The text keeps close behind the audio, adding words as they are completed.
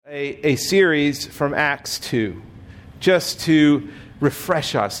A series from Acts 2, just to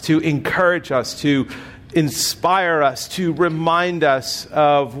refresh us, to encourage us, to inspire us, to remind us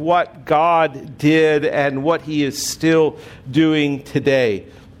of what God did and what He is still doing today.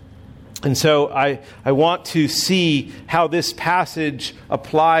 And so I want to see how this passage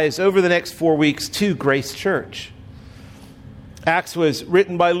applies over the next 4 weeks to Grace Church. Acts was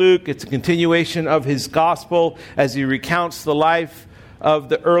written by Luke. It's a continuation of his gospel as he recounts the life of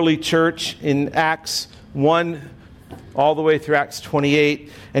the early church in Acts 1 all the way through Acts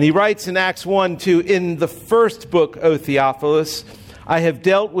 28. And he writes in Acts 1:2, "In the first book, O Theophilus, I have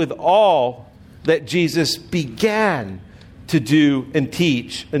dealt with all that Jesus began to do and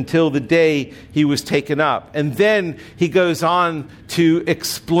teach until the day he was taken up." And then he goes on to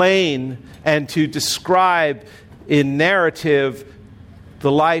explain and to describe in narrative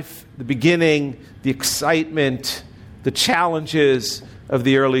the life, the beginning, the excitement, the challenges of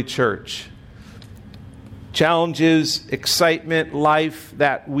the early church. Challenges, excitement, life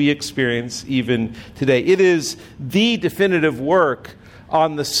that we experience even today. It is the definitive work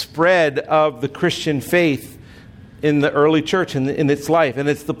on the spread of the Christian faith in the early church, in its life. And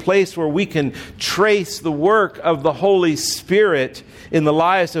it's the place where we can trace the work of the Holy Spirit in the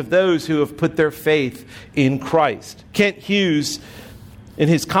lives of those who have put their faith in Christ. Kent Hughes, in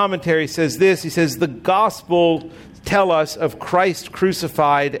his commentary, says this. He says, "The gospel tell us of Christ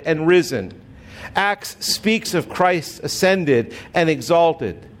crucified and risen. Acts speaks of Christ ascended and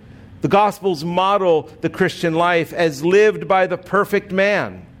exalted. The Gospels model the Christian life as lived by the perfect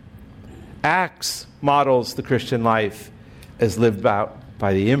man. Acts models the Christian life as lived out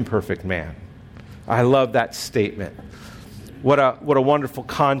by the imperfect man." I love that statement. What a wonderful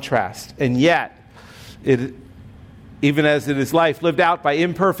contrast. And yet, even as it is life lived out by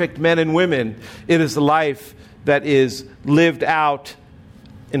imperfect men and women, it is a life that is lived out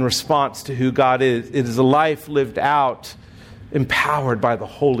in response to who God is. It is a life lived out, empowered by the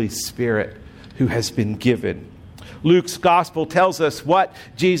Holy Spirit who has been given. Luke's gospel tells us what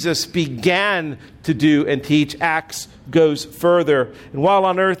Jesus began to do and teach. Acts goes further. And while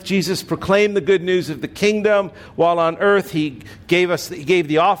on earth, Jesus proclaimed the good news of the kingdom. While on earth, he gave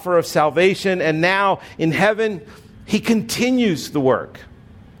the offer of salvation. And now in heaven, he continues the work.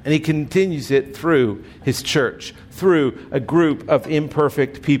 And he continues it through his church, through a group of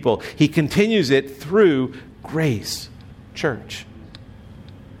imperfect people. He continues it through Grace Church.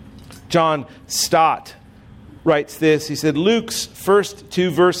 John Stott writes this. He said, "Luke's first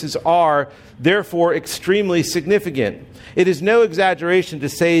 2 verses are, therefore, extremely significant. It is no exaggeration to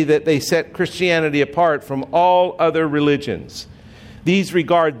say that they set Christianity apart from all other religions. These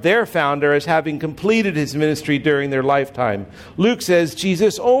regard their founder as having completed his ministry during their lifetime. Luke says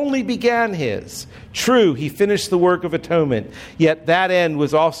Jesus only began his. True, he finished the work of atonement, yet that end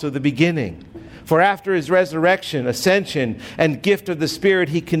was also the beginning. For after his resurrection, ascension, and gift of the Spirit,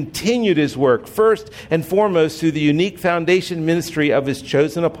 he continued his work, first and foremost through the unique foundation ministry of his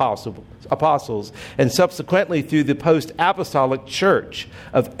chosen apostles, and subsequently through the post-apostolic church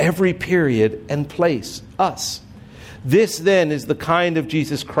of every period and place, us. This, then, is the kind of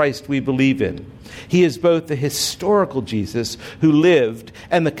Jesus Christ we believe in. He is both the historical Jesus who lived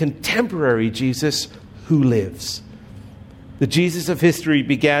and the contemporary Jesus who lives. The Jesus of history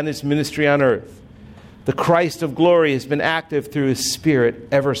began his ministry on earth. The Christ of glory has been active through his Spirit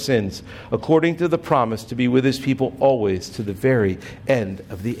ever since, according to the promise to be with his people always to the very end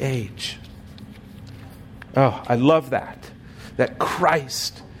of the age." Oh, I love that. That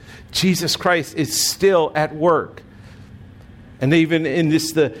Christ, Jesus Christ, is still at work. And even in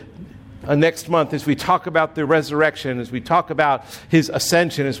this, next month, as we talk about the resurrection, as we talk about his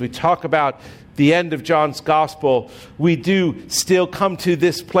ascension, as we talk about the end of John's gospel, we do still come to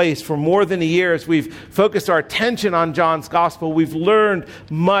this place for more than a year. As we've focused our attention on John's gospel, we've learned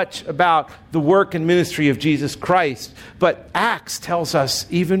much about the work and ministry of Jesus Christ. But Acts tells us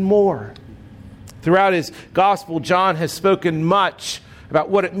even more. Throughout his gospel, John has spoken much about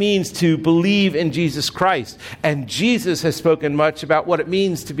what it means to believe in Jesus Christ. And Jesus has spoken much about what it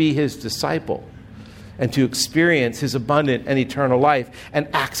means to be his disciple and to experience his abundant and eternal life. And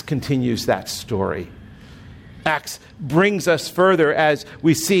Acts continues that story. Acts brings us further as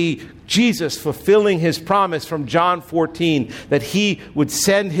we see Jesus fulfilling his promise from John 14 that he would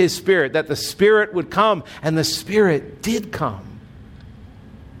send his Spirit, that the Spirit would come, and the Spirit did come.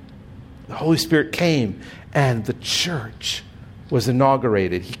 The Holy Spirit came, and the church was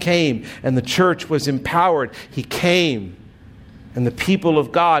inaugurated. He came, and the church was empowered. He came, and the people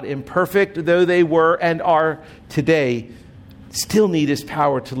of God, imperfect though they were and are today, still need His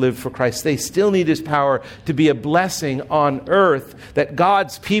power to live for Christ. They still need His power to be a blessing on earth that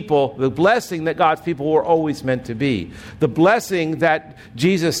God's people, the blessing that God's people were always meant to be. The blessing that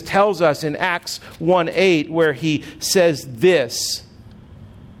Jesus tells us in Acts 1:8, where He says this,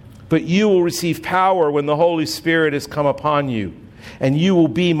 "But you will receive power when the Holy Spirit has come upon you, and you will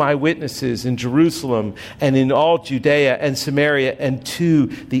be my witnesses in Jerusalem and in all Judea and Samaria and to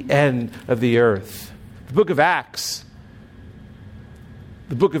the end of the earth." The book of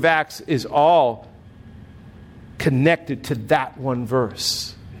Acts is all connected to that one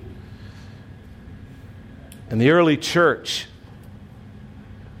verse. And the early church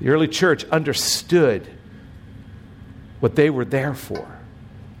understood what they were there for.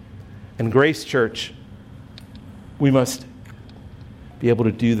 And Grace Church, we must be able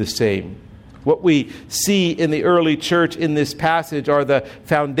to do the same. What we see in the early church in this passage are the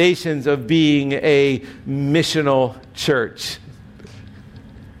foundations of being a missional church.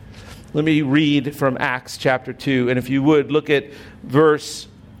 Let me read from Acts chapter 2. And if you would, look at verse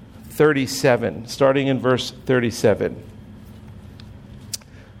 37, starting in verse 37.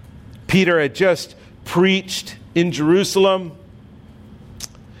 Peter had just preached in Jerusalem,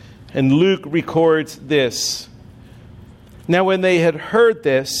 and Luke records this. "Now when they had heard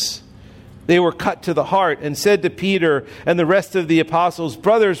this, they were cut to the heart and said to Peter and the rest of the apostles,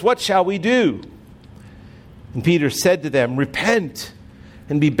 'Brothers, what shall we do?' And Peter said to them, 'Repent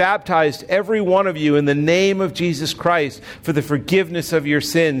and be baptized, every one of you, in the name of Jesus Christ for the forgiveness of your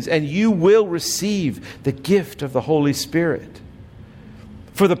sins, and you will receive the gift of the Holy Spirit.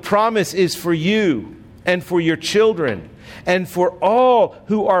 For the promise is for you and for your children, and for all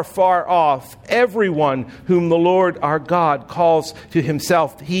who are far off, everyone whom the Lord our God calls to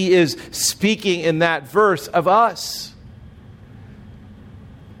Himself.'" He is speaking in that verse of us.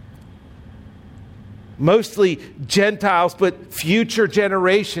 Mostly Gentiles, but future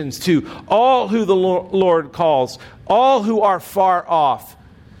generations too. All who the Lord calls, all who are far off.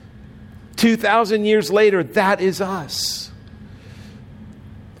 2,000 years later, that is us.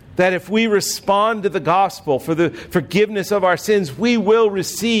 That if we respond to the gospel for the forgiveness of our sins, we will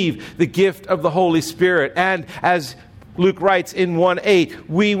receive the gift of the Holy Spirit. And as Luke writes in 1:8,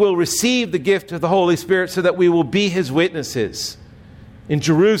 we will receive the gift of the Holy Spirit so that we will be His witnesses in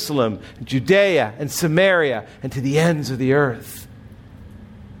Jerusalem, Judea, and Samaria, and to the ends of the earth.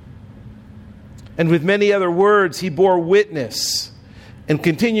 And with many other words, He bore witness and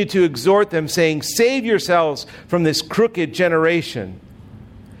continued to exhort them, saying, "Save yourselves from this crooked generation."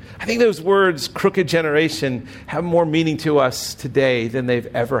 I think those words, crooked generation, have more meaning to us today than they've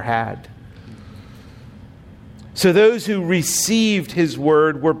ever had. So those who received His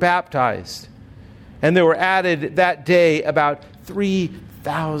word were baptized, and there were added that day about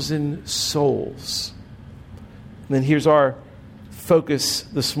 3,000 souls. And then here's our focus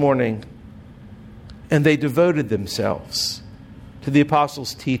this morning. "And they devoted themselves to the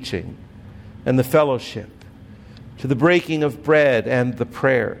apostles' teaching and the fellowship, to the breaking of bread and the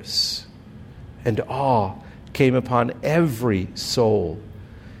prayers. And awe came upon every soul.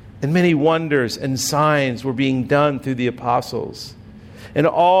 And many wonders and signs were being done through the apostles. And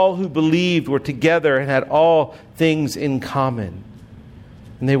all who believed were together and had all things in common.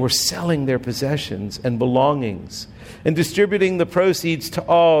 And they were selling their possessions and belongings and distributing the proceeds to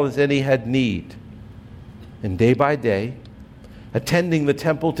all as any had need. And day by day, attending the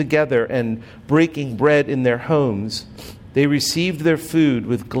temple together and breaking bread in their homes, they received their food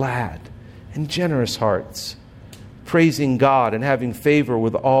with glad and generous hearts, praising God and having favor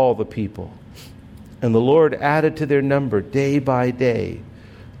with all the people. And the Lord added to their number day by day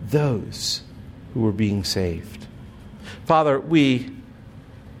those who were being saved." Father, we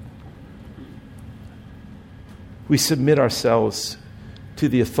submit ourselves to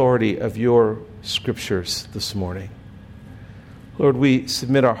the authority of your scriptures this morning. Lord, we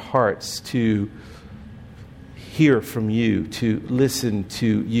submit our hearts to hear from you, to listen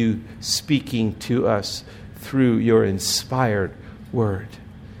to you speaking to us through your inspired word.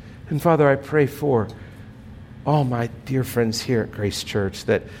 And Father, I pray for all my dear friends here at Grace Church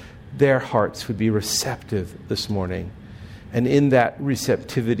that their hearts would be receptive this morning. And in that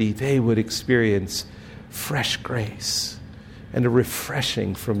receptivity, they would experience fresh grace and a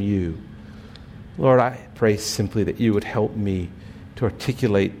refreshing from you. Lord, I pray simply that you would help me to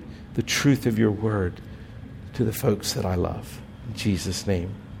articulate the truth of your word to the folks that I love. In Jesus' name,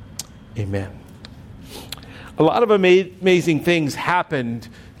 amen. A lot of amazing things happened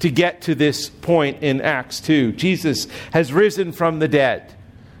to get to this point in Acts 2. Jesus has risen from the dead.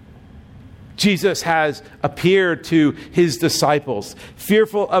 Jesus has appeared to his disciples.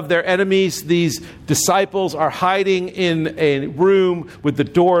 Fearful of their enemies, these disciples are hiding in a room with the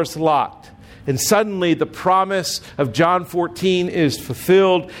doors locked. And suddenly the promise of John 14 is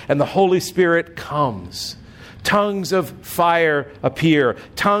fulfilled and the Holy Spirit comes. Tongues of fire appear.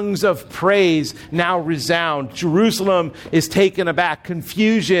 Tongues of praise now resound. Jerusalem is taken aback.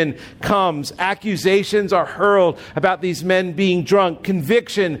 Confusion comes. Accusations are hurled about these men being drunk.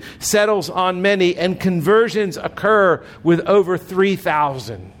 Conviction settles on many, and conversions occur with over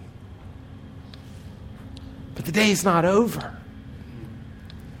 3,000. But the day's not over.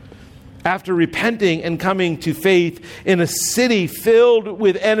 After repenting and coming to faith in a city filled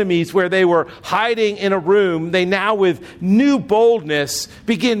with enemies where they were hiding in a room, they now with new boldness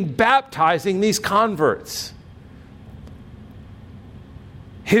begin baptizing these converts.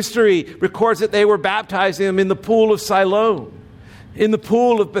 History records that they were baptizing them in the pool of Siloam, in the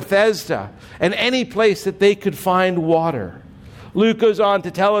pool of Bethesda, and any place that they could find water. Luke goes on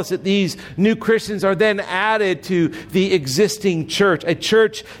to tell us that these new Christians are then added to the existing church, a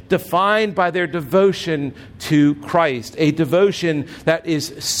church defined by their devotion to Christ, a devotion that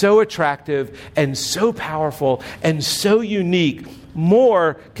is so attractive and so powerful and so unique.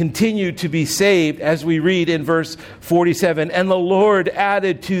 More continue to be saved, as we read in verse 47. And the Lord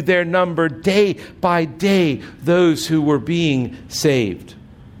added to their number day by day those who were being saved.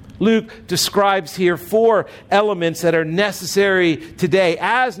 Luke describes here 4 elements that are necessary today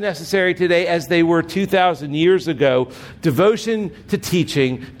as they were 2,000 years ago. Devotion to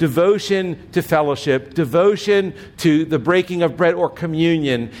teaching, devotion to fellowship, devotion to the breaking of bread or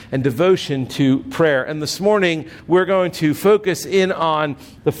communion, and devotion to prayer. And this morning, we're going to focus in on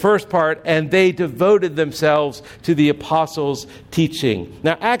the first part, and they devoted themselves to the apostles' teaching.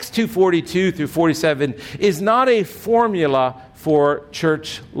 Now, Acts 2:42 through 47 is not a formula for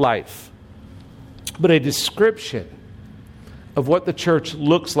church life, but a description of what the church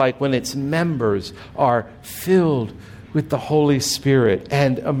looks like when its members are filled with the Holy Spirit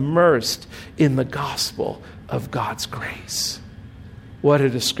and immersed in the gospel of God's grace. What a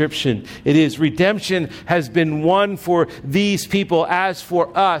description it is. Redemption has been won for these people as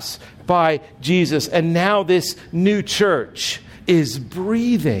for us by Jesus. And now this new church is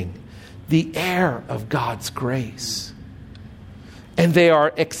breathing the air of God's grace. And they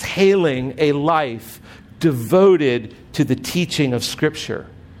are exhaling a life devoted to the teaching of Scripture.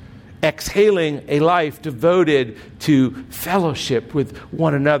 Exhaling a life devoted to fellowship with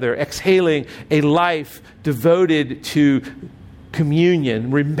one another. Exhaling a life devoted to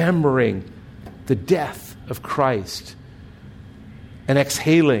communion, remembering the death of Christ. And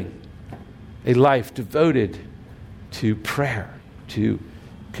exhaling a life devoted to prayer, to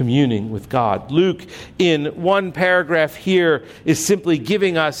communing with God. Luke, in one paragraph here, is simply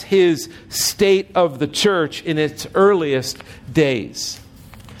giving us his state of the church in its earliest days.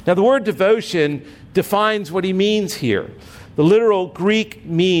 Now, the word devotion defines what he means here. The literal Greek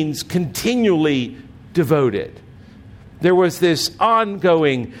means continually devoted. There was this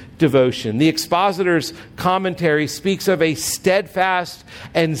ongoing devotion. The expositor's commentary speaks of a steadfast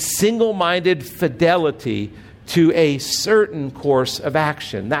and single-minded fidelity to a certain course of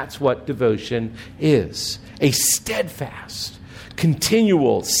action. That's what devotion is. A steadfast,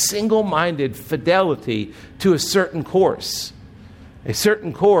 continual, single-minded fidelity to a certain course. A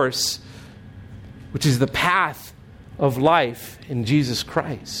certain course which is the path of life in Jesus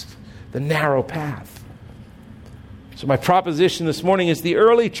Christ. The narrow path. So my proposition this morning is the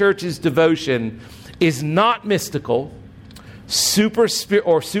early church's devotion is not mystical, super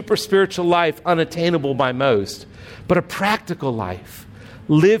spiritual life unattainable by most, but a practical life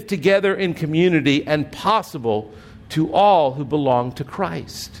lived together in community and possible to all who belong to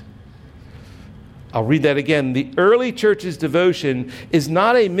Christ. I'll read that again. The early church's devotion is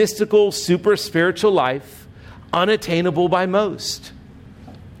not a mystical, super spiritual life unattainable by most,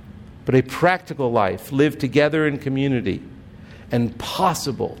 but a practical life lived together in community and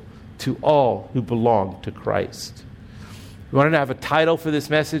possible to all who belong to Christ. We wanted to have a title for this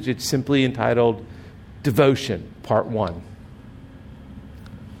message. It's simply entitled Devotion, Part 1.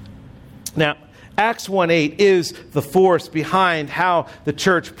 Now, Acts 1:8 is the force behind how the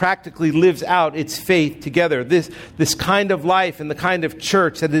church practically lives out its faith together. This kind of life and the kind of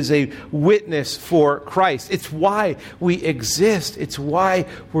church that is a witness for Christ. It's why we exist. It's why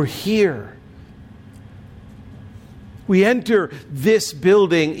we're here. We enter this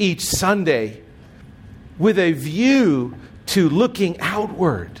building each Sunday with a view to looking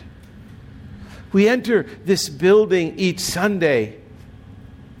outward. We enter this building each Sunday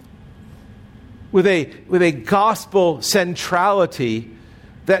with a gospel centrality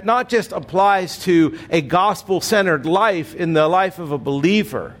that not just applies to a gospel-centered life in the life of a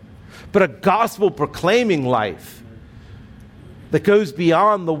believer, but a gospel-proclaiming life that goes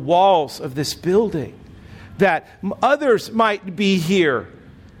beyond the walls of this building. That others might be here,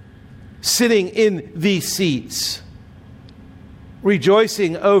 sitting in these seats,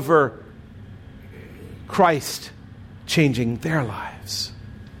 rejoicing over Christ changing their lives.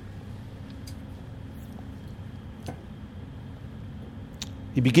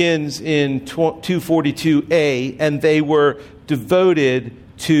 He begins in 242a, and they were devoted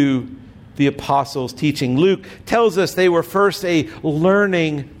to the apostles' teaching. Luke tells us they were first a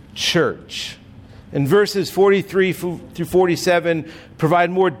learning church. And verses 43 through 47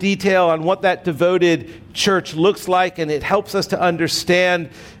 provide more detail on what that devoted church looks like, and it helps us to understand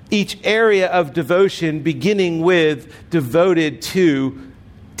each area of devotion, beginning with devoted to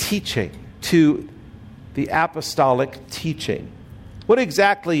teaching, to the apostolic teaching. What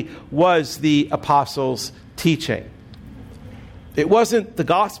exactly was the apostles' teaching? It wasn't the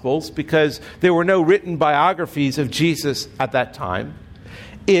Gospels, because there were no written biographies of Jesus at that time.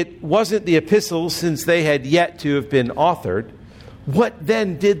 It wasn't the epistles, since they had yet to have been authored. What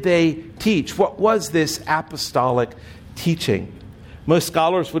then did they teach? What was this apostolic teaching? Most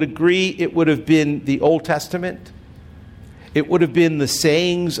scholars would agree it would have been the Old Testament. It would have been the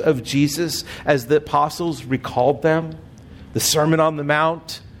sayings of Jesus as the apostles recalled them, the Sermon on the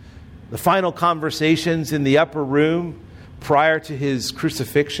Mount, the final conversations in the upper room prior to his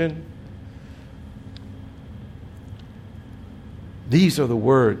crucifixion. These are the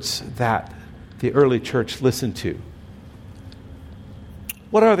words that the early church listened to.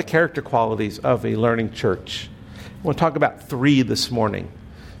 What are the character qualities of a learning church? I want to talk about 3 this morning.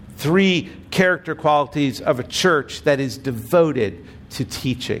 3 character qualities of a church that is devoted to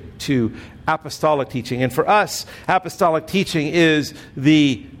teaching, to apostolic teaching. And for us, apostolic teaching is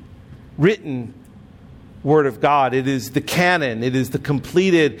the written Word of God. It is the canon. It is the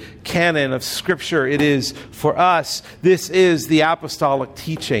completed canon of Scripture. It is, for us, this is the apostolic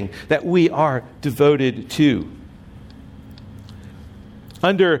teaching that we are devoted to.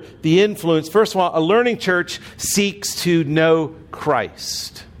 Under the influence, first of all, a learning church seeks to know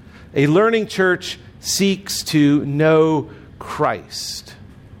Christ. A learning church seeks to know Christ.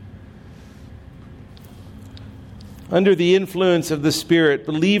 Under the influence of the Spirit,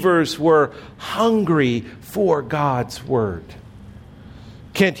 believers were hungry for God's Word.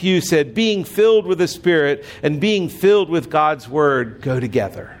 Kent Hughes said, being filled with the Spirit and being filled with God's Word go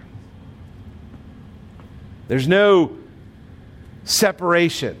together. There's no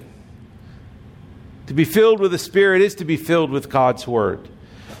separation. To be filled with the Spirit is to be filled with God's Word.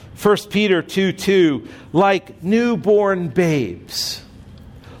 1 Peter 2:2, like newborn babes,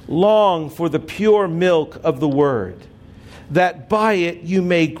 long for the pure milk of the Word, that by it you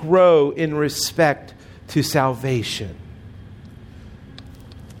may grow in respect to salvation.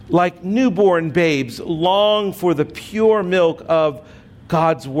 Like newborn babes, long for the pure milk of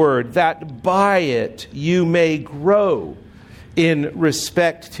God's Word, that by it you may grow in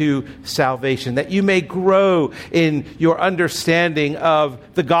respect to salvation, that you may grow in your understanding of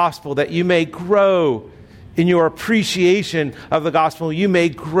the gospel, that you may grow in your appreciation of the gospel, you may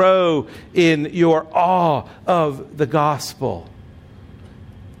grow in your awe of the gospel,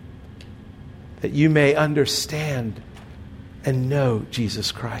 that you may understand and know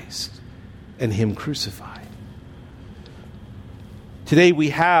Jesus Christ and Him crucified. Today we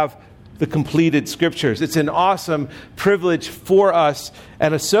have the completed Scriptures. It's an awesome privilege for us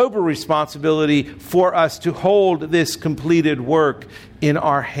and a sober responsibility for us to hold this completed work in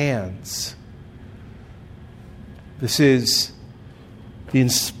our hands. This is the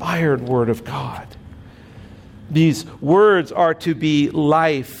inspired Word of God. These words are to be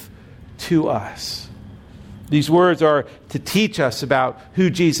life to us. These words are to teach us about who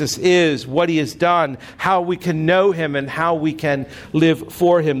Jesus is, what He has done, how we can know Him, and how we can live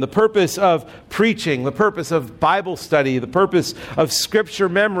for Him. The purpose of preaching, the purpose of Bible study, the purpose of Scripture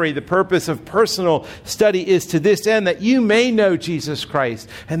memory, the purpose of personal study is to this end, that you may know Jesus Christ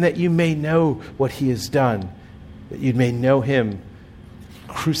and that you may know what He has done, that you may know Him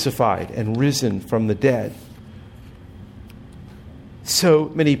crucified and risen from the dead. So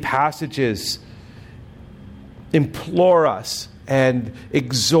many passages implore us and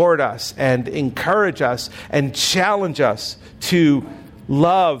exhort us and encourage us and challenge us to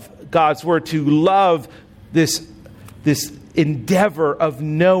love God's Word, to love this endeavor of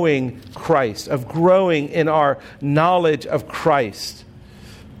knowing Christ, of growing in our knowledge of Christ.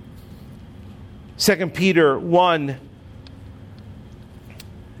 2 Peter 1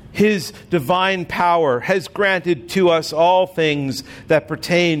 His divine power has granted to us all things that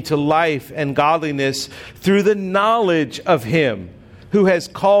pertain to life and godliness through the knowledge of Him who has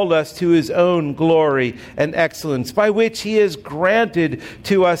called us to His own glory and excellence, by which He has granted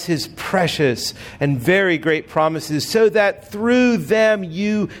to us His precious and very great promises, so that through them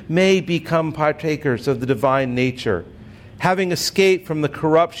you may become partakers of the divine nature, having escaped from the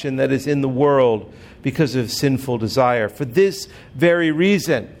corruption that is in the world because of sinful desire. For this very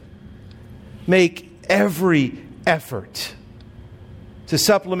reason, make every effort to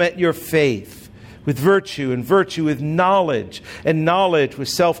supplement your faith with virtue, and virtue with knowledge, and knowledge with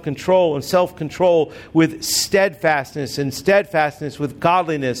self-control, and self-control with steadfastness, and steadfastness with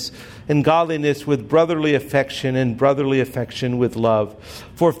godliness, and godliness with brotherly affection, and brotherly affection with love.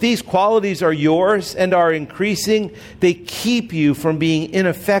 For if these qualities are yours and are increasing, they keep you from being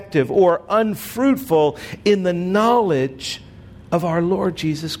ineffective or unfruitful in the knowledge of our Lord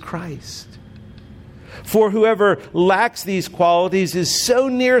Jesus Christ. For whoever lacks these qualities is so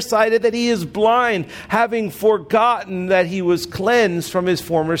nearsighted that he is blind, having forgotten that he was cleansed from his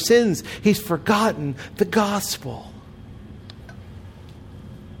former sins. He's forgotten the gospel.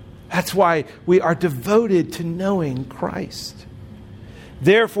 That's why we are devoted to knowing Christ.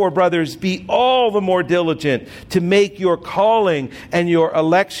 Therefore, brothers, be all the more diligent to make your calling and your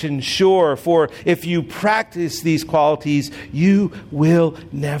election sure. For if you practice these qualities, you will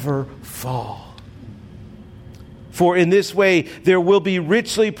never fall. For in this way, there will be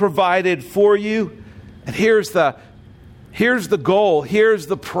richly provided for you. And here's the goal. Here's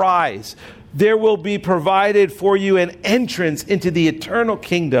the prize. There will be provided for you an entrance into the eternal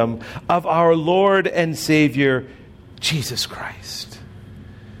kingdom of our Lord and Savior, Jesus Christ.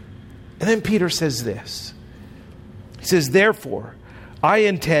 And then Peter says this. He says, therefore, I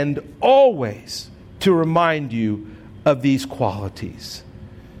intend always to remind you of these qualities,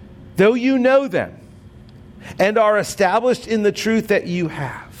 though you know them and are established in the truth that you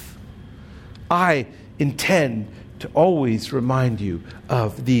have. I intend to always remind you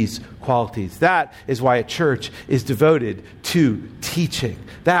of these qualities. That is why a church is devoted to teaching.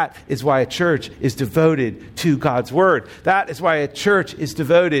 That is why a church is devoted to God's Word. That is why a church is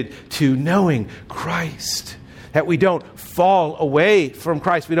devoted to knowing Christ. That we don't fall away from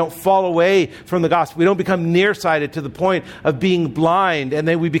Christ. We don't fall away from the gospel. We don't become nearsighted to the point of being blind, and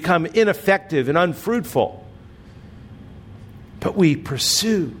then we become ineffective and unfruitful. But we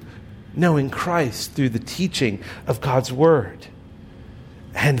pursue knowing Christ through the teaching of God's Word.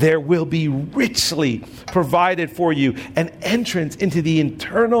 And there will be richly provided for you an entrance into the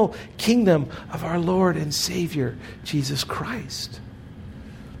eternal kingdom of our Lord and Savior, Jesus Christ.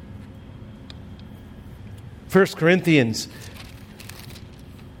 1 Corinthians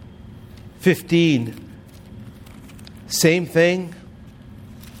 15, same thing.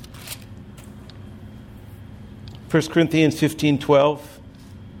 1 Corinthians 15:12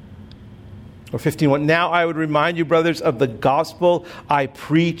 or 15:1. Now I would remind you, brothers, of the gospel I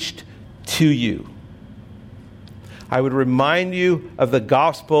preached to you. I would remind you of the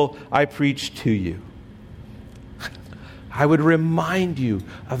gospel I preached to you. I would remind you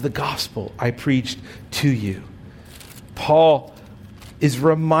of the gospel I preached to you. Paul is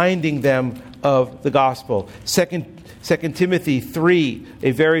reminding them of the gospel. 2 Timothy 3,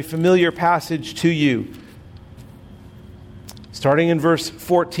 a very familiar passage to you. Starting in verse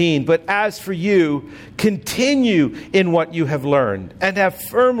 14, but as for you, continue in what you have learned and have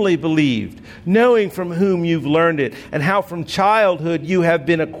firmly believed, knowing from whom you've learned it, and how from childhood you have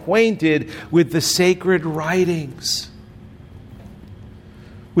been acquainted with the sacred writings,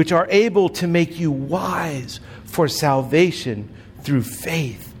 which are able to make you wise for salvation through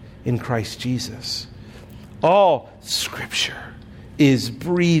faith in Christ Jesus. All Scripture is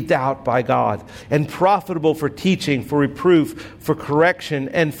breathed out by God and profitable for teaching, for reproof, for correction,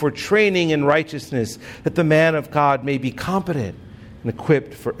 and for training in righteousness, that the man of God may be competent and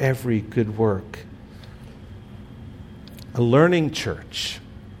equipped for every good work. A learning church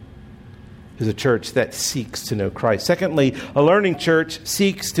is a church that seeks to know Christ. Secondly, a learning church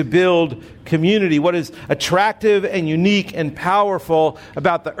seeks to build community. What is attractive and unique and powerful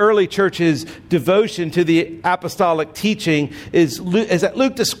about the early church's devotion to the apostolic teaching is that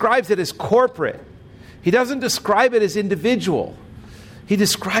Luke describes it as corporate. He doesn't describe it as individual. He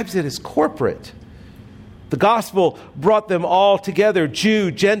describes it as corporate. The gospel brought them all together, Jew,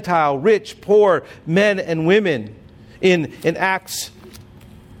 Gentile, rich, poor, men and women. In Acts,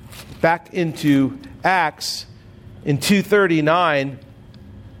 back into Acts in 239,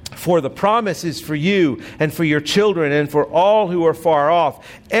 For the promise is for you and for your children and for all who are far off,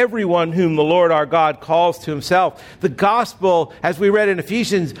 everyone whom the Lord our God calls to himself. The gospel, as we read in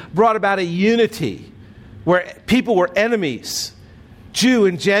Ephesians, brought about a unity where people were enemies, Jew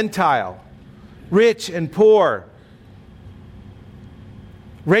and Gentile, rich and poor,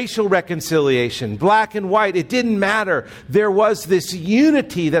 racial reconciliation, black and white. It didn't matter. There was this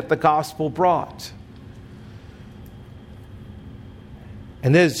unity that the gospel brought.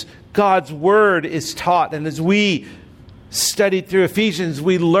 And as God's word is taught, and as we studied through Ephesians,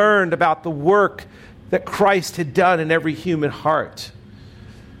 we learned about the work that Christ had done in every human heart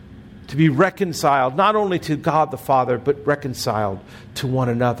to be reconciled, not only to God the Father, but reconciled to one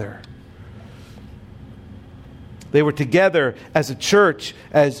another. They were together as a church,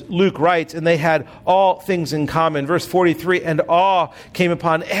 as Luke writes, and they had all things in common. Verse 43, and awe came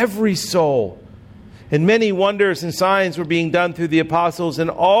upon every soul. And many wonders and signs were being done through the apostles, and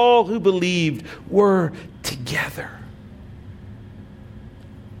all who believed were together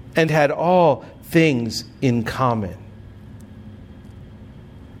and had all things in common.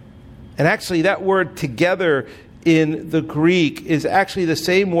 And actually, that word together in the Greek is actually the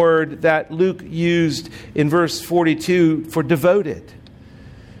same word that Luke used in verse 42 for devoted.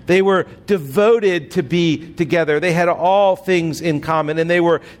 They were devoted to be together. They had all things in common, and they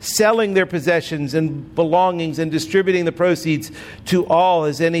were selling their possessions and belongings and distributing the proceeds to all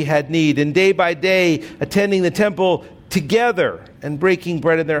as any had need. And day by day, attending the temple together and breaking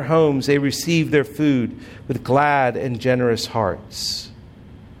bread in their homes, they received their food with glad and generous hearts,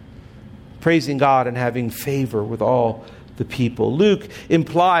 praising God and having favor with all the people. Luke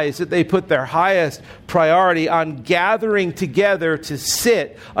implies that they put their highest priority on gathering together to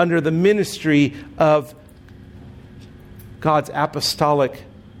sit under the ministry of God's apostolic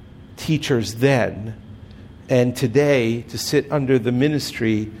teachers then, and today to sit under the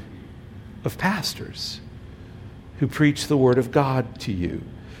ministry of pastors who preach the word of God to you,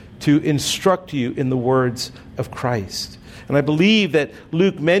 to instruct you in the words of Christ. And I believe that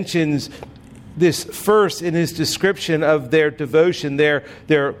Luke mentions this first in his description of their devotion,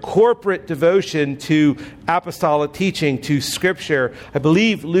 their corporate devotion to apostolic teaching, to Scripture. I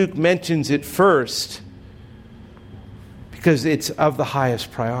believe Luke mentions it first because it's of the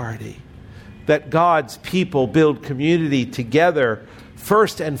highest priority. That God's people build community together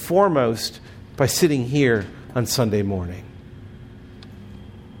first and foremost by sitting here on Sunday morning.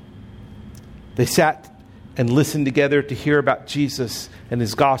 They sat and listened together to hear about Jesus and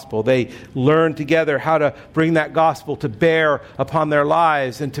his gospel. They learned together how to bring that gospel to bear upon their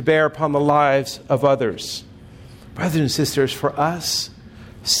lives and to bear upon the lives of others. Brothers and sisters, for us,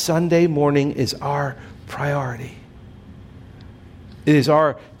 Sunday morning is our priority. It is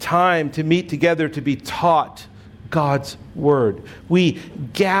our time to meet together to be taught God's word. We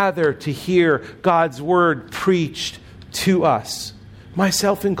gather to hear God's word preached to us,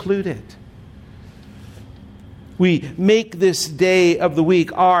 myself included. We make this day of the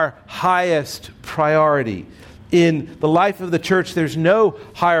week our highest priority. In the life of the church, there's no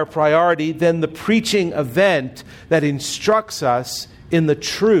higher priority than the preaching event that instructs us in the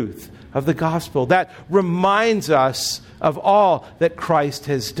truth of the gospel, that reminds us of all that Christ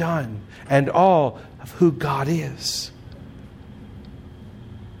has done and all of who God is.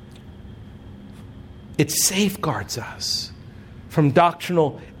 It safeguards us from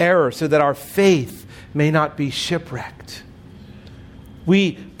doctrinal error so that our faith may not be shipwrecked.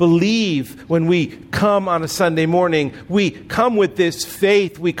 We believe when we come on a Sunday morning, we come with this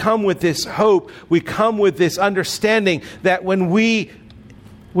faith, we come with this hope, we come with this understanding that when we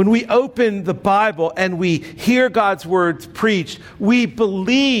open the Bible and we hear God's words preached, we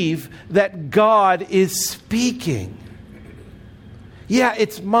believe that God is speaking. Yeah,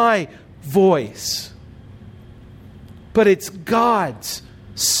 it's my voice, but it's God's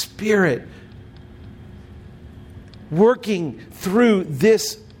Spirit working through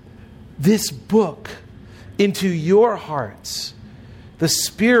this book into your hearts. The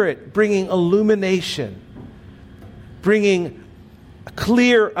Spirit bringing illumination, bringing a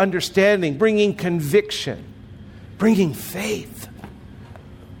clear understanding, bringing conviction, bringing faith.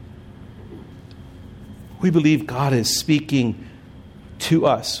 We believe God is speaking to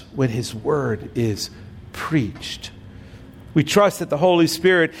us when His Word is preached. We trust that the Holy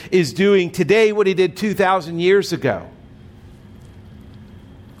Spirit is doing today what He did 2,000 years ago.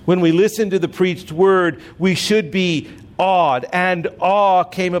 When we listen to the preached Word, we should be awed, and awe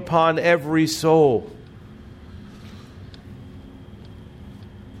came upon every soul.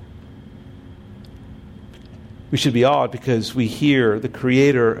 We should be awed because we hear the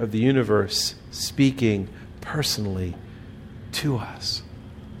Creator of the universe speaking personally to us.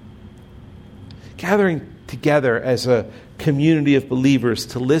 gathering together as a community of believers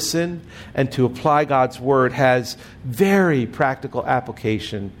to listen and to apply God's word has very practical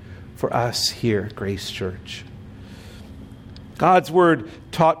application for us here at Grace Church. God's word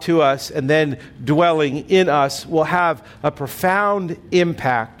taught to us and then dwelling in us will have a profound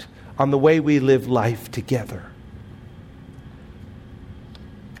impact on the way we live life together.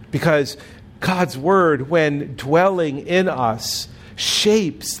 Because God's word, when dwelling in us,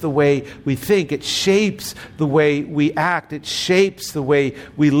 shapes the way we think. It shapes the way we act. It shapes the way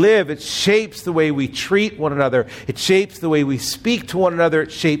we live. It shapes the way we treat one another. It shapes the way we speak to one another.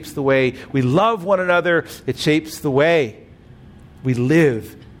 It shapes the way we love one another. It shapes the way we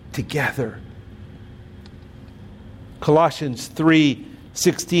live together. Colossians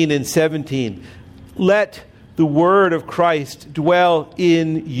 3:16 and 17. Let the word of Christ dwell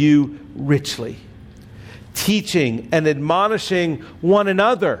in you richly, teaching and admonishing one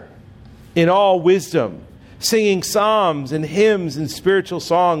another in all wisdom, singing psalms and hymns and spiritual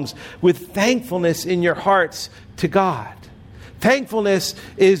songs with thankfulness in your hearts to God. Thankfulness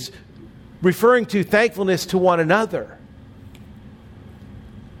is referring to thankfulness to one another.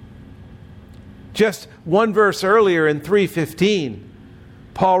 Just one verse earlier in 3:15,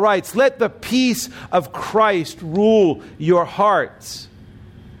 Paul writes, let the peace of Christ rule your hearts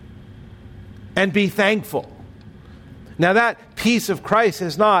and be thankful. Now that peace of Christ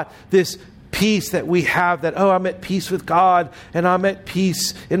is not this peace that we have that, I'm at peace with God and I'm at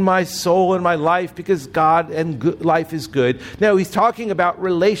peace in my soul and my life because God and life is good. No, he's talking about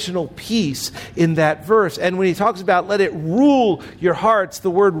relational peace in that verse. And when he talks about let it rule your hearts, the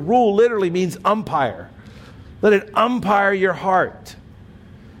word rule literally means umpire. Let it umpire your heart.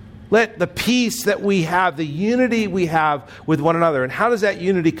 Let the peace that we have, the unity we have with one another. And how does that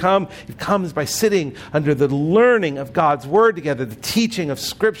unity come? It comes by sitting under the learning of God's word together, the teaching of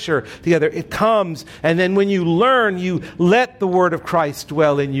Scripture together. It comes, and then when you learn, you let the word of Christ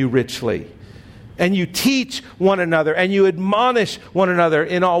dwell in you richly. And you teach one another, and you admonish one another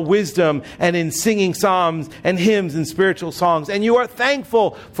in all wisdom, and in singing psalms and hymns and spiritual songs. And you are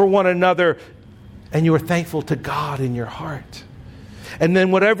thankful for one another, and you are thankful to God in your heart. And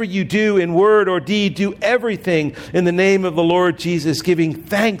then whatever you do in word or deed, do everything in the name of the Lord Jesus, giving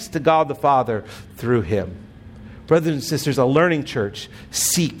thanks to God the Father through him. Brothers and sisters, a learning church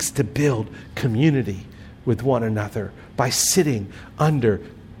seeks to build community with one another by sitting under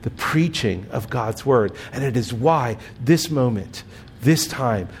the preaching of God's word. And it is why this moment, this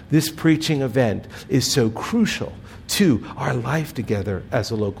time, this preaching event is so crucial to our life together as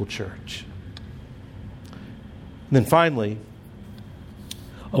a local church. And then finally,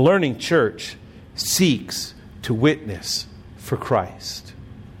 a learning church seeks to witness for Christ.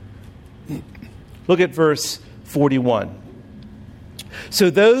 Look at verse 41. So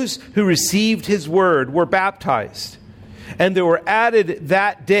those who received his word were baptized, and there were added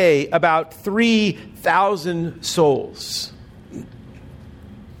that day about 3,000 souls.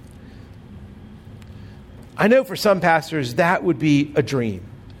 I know for some pastors that would be a dream.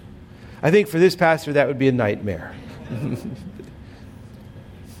 I think for this pastor that would be a nightmare.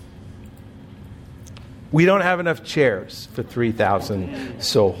 We don't have enough chairs for 3,000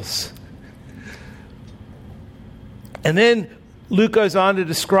 souls. And then Luke goes on to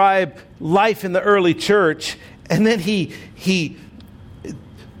describe life in the early church. And then he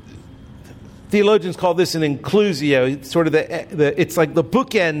theologians call this an inclusio. It's sort of it's like the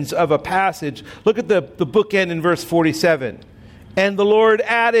bookends of a passage. Look at the bookend in verse 47. And the Lord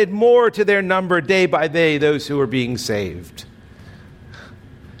added more to their number day by day, those who were being saved.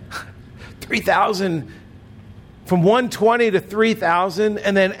 3,000, from 120 to 3,000,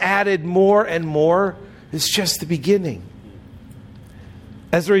 and then added more and more. It's just the beginning.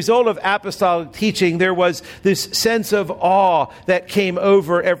 As a result of apostolic teaching, there was this sense of awe that came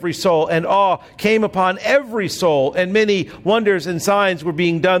over every soul, and awe came upon every soul, and many wonders and signs were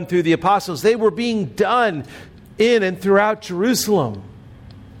being done through the apostles. They were being done in and throughout Jerusalem.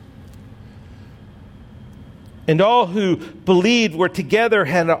 And all who believed were together,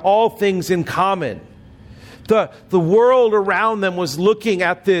 had all things in common. The world around them was looking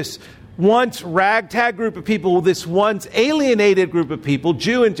at this once ragtag group of people, this once alienated group of people,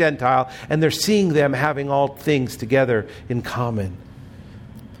 Jew and Gentile, and they're seeing them having all things together in common.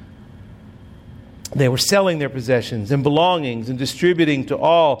 They were selling their possessions and belongings and distributing to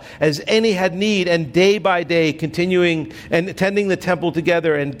all as any had need, and day by day continuing and attending the temple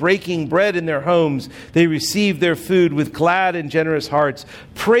together and breaking bread in their homes, they received their food with glad and generous hearts,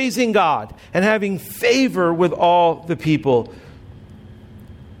 praising God and having favor with all the people.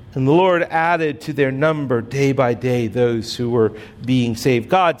 And the Lord added to their number day by day those who were being saved.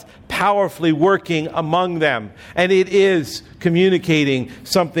 God's powerfully working among them, and it is communicating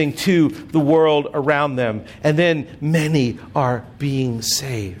something to the world around them. And then many are being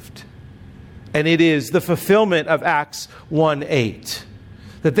saved. And it is the fulfillment of Acts 1:8,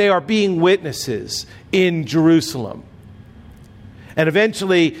 that they are being witnesses in Jerusalem. And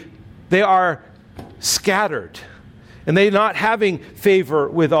eventually they are scattered. And they're not having favor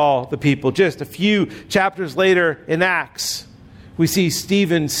with all the people. Just a few chapters later in Acts, we see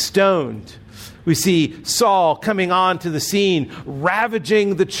Stephen stoned. We see Saul coming onto the scene,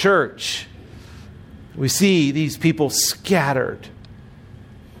 ravaging the church. We see these people scattered.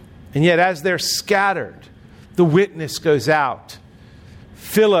 And yet as they're scattered, the witness goes out.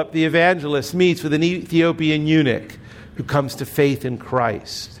 Philip, the evangelist, meets with an Ethiopian eunuch who comes to faith in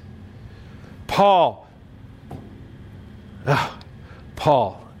Christ. Paul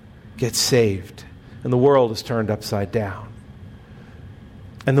gets saved, and the world is turned upside down.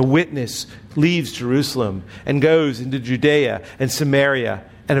 And the witness leaves Jerusalem and goes into Judea and Samaria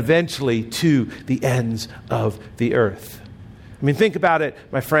and eventually to the ends of the earth. I mean, think about it,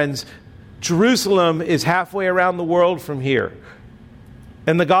 my friends. Jerusalem is halfway around the world from here.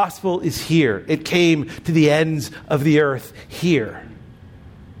 And the gospel is here. It came to the ends of the earth here.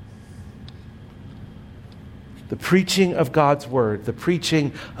 The preaching of God's word, the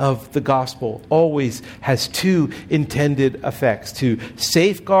preaching of the gospel always has two intended effects: to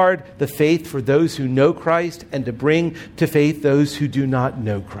safeguard the faith for those who know Christ and to bring to faith those who do not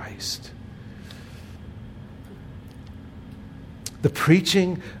know Christ. The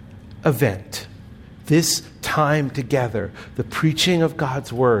preaching event, this time together, the preaching of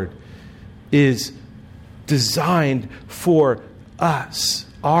God's word, is designed for us,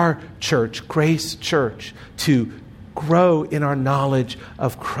 our church, Grace Church, to grow in our knowledge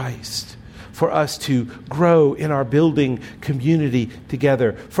of Christ, for us to grow in our building community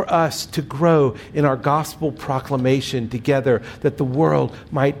together, for us to grow in our gospel proclamation together, that the world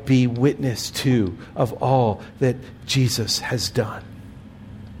might be witness to of all that Jesus has done.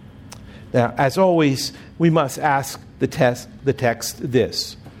 Now, as always, we must ask the text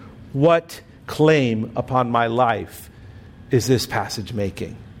this: what claim upon my life is this passage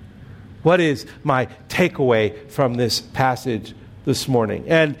making? What is my takeaway from this passage this morning?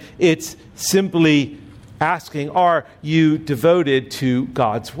 And it's simply asking, are you devoted to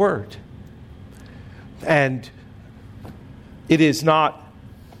God's word? And it is not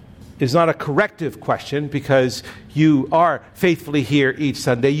a corrective question, because you are faithfully here each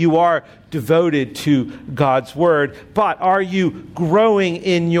Sunday. You are devoted to God's word. But are you growing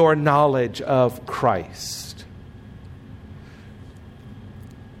in your knowledge of Christ?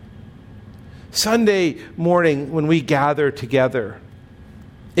 Sunday morning, when we gather together,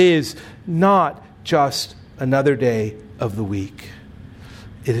 is not just another day of the week.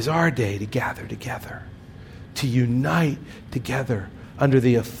 It is our day to gather together, to unite together under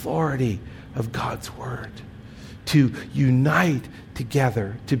the authority of God's word, to unite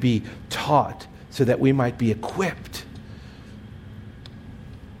together to be taught so that we might be equipped,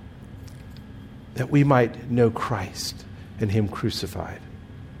 that we might know Christ and him crucified.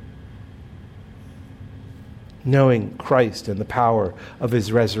 Knowing Christ and the power of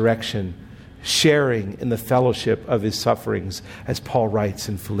his resurrection, sharing in the fellowship of his sufferings, as Paul writes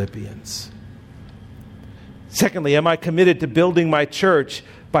in Philippians. Secondly, am I committed to building my church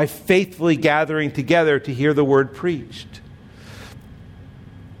by faithfully gathering together to hear the word preached?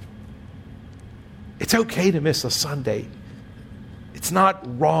 It's okay to miss a Sunday. It's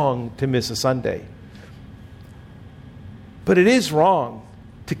not wrong to miss a Sunday. But it is wrong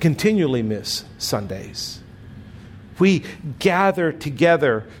to continually miss Sundays. We gather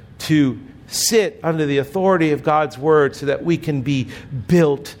together to sit under the authority of God's word so that we can be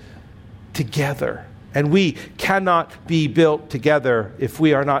built together. And we cannot be built together if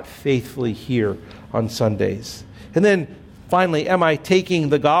we are not faithfully here on Sundays. And then finally, am I taking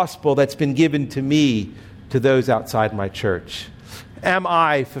the gospel that's been given to me to those outside my church? Am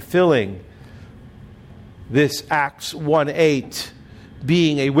I fulfilling this Acts 1:8,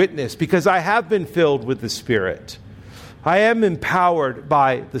 being a witness? Because I have been filled with the Spirit. I am empowered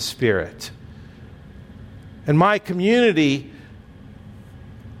by the Spirit. And my community,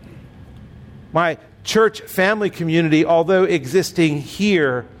 my church family community, although existing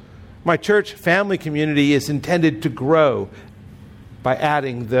here, my church family community is intended to grow by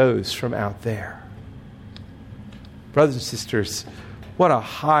adding those from out there. Brothers and sisters, what a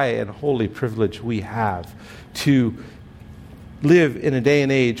high and holy privilege we have to live in a day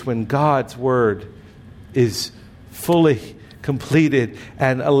and age when God's word is fully completed,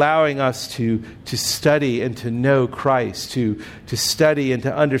 and allowing us to study and to know Christ, to study and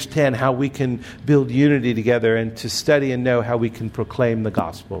to understand how we can build unity together, and to study and know how we can proclaim the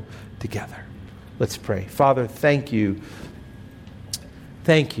gospel together. Let's pray. Father, thank you.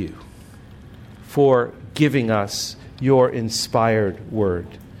 Thank you for giving us your inspired word.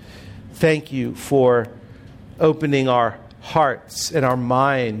 Thank you for opening our hearts and our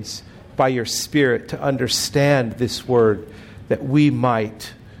minds by your Spirit to understand this word, that we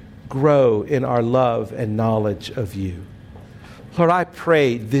might grow in our love and knowledge of you. Lord, I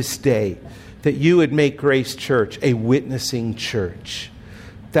pray this day that you would make Grace Church a witnessing church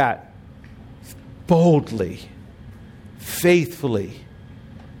that boldly, faithfully,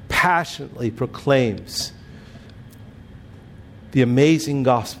 passionately proclaims the amazing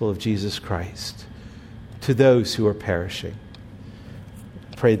gospel of Jesus Christ to those who are perishing.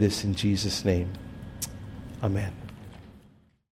 I pray this in Jesus' name. Amen.